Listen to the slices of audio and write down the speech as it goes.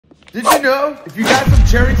Did you know if you got some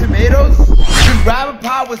cherry tomatoes, you can grab a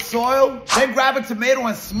pot with soil, then grab a tomato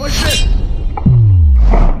and smush it?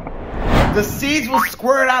 The seeds will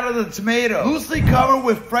squirt out of the tomato. Loosely cover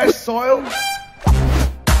with fresh soil,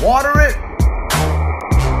 water it,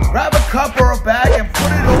 grab a cup or a bag and put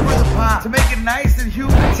it over the pot to make it nice and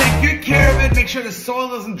humid. Take good care of it, make sure the soil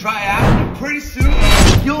doesn't dry out, and pretty soon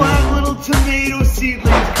you'll have little tomato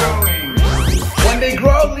seedlings growing. When they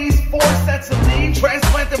grow at least 4 sets of leaves,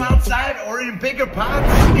 transplant them outside or in bigger pots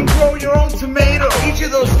and grow your own tomato. Each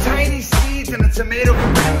of those tiny seeds in a tomato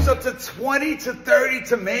can produce up to 20 to 30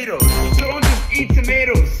 tomatoes. So don't just eat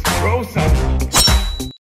tomatoes, grow some.